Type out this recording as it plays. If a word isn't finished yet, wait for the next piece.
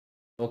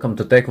Welcome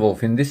to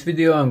TechWolf. In this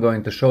video I'm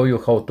going to show you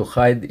how to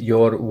hide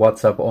your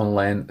WhatsApp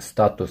online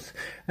status.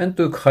 And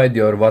to hide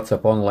your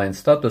WhatsApp online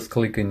status,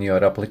 click in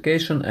your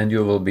application and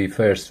you will be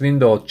first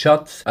window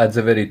chats. At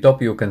the very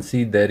top you can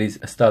see there is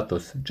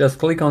status. Just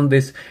click on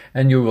this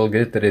and you will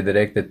get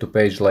redirected to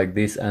page like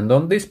this, and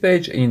on this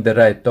page in the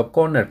right top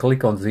corner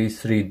click on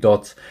these three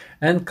dots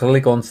and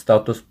click on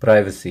status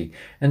privacy.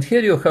 And here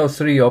you have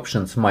three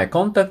options: my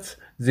contacts.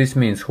 This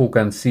means who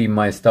can see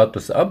my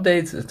status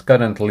updates.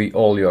 Currently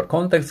all your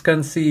contacts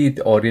can see it,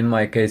 or in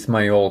my case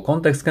my all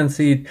contacts can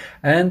see it.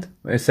 And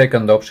a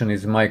second option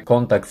is my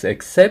contacts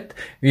except.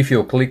 If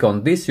you click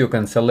on this you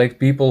can select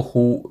people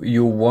who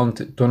you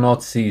want to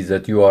not see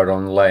that you are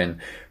online.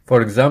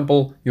 For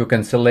example, you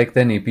can select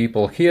any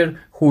people here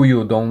who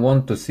you don't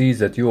want to see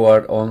that you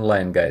are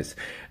online, guys.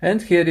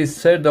 And here is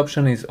third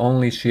option is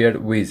only share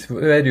with,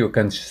 where you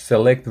can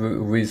select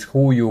with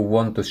who you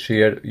want to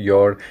share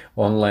your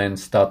online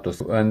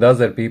status, and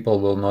other people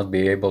will not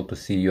be able to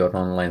see your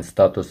online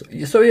status.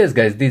 So yes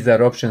guys, these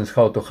are options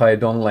how to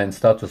hide online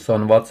status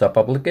on WhatsApp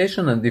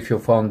application. And if you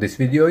found this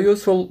video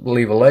useful,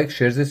 leave a like,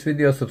 share this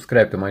video,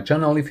 subscribe to my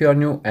channel if you are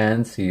new,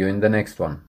 and see you in the next one.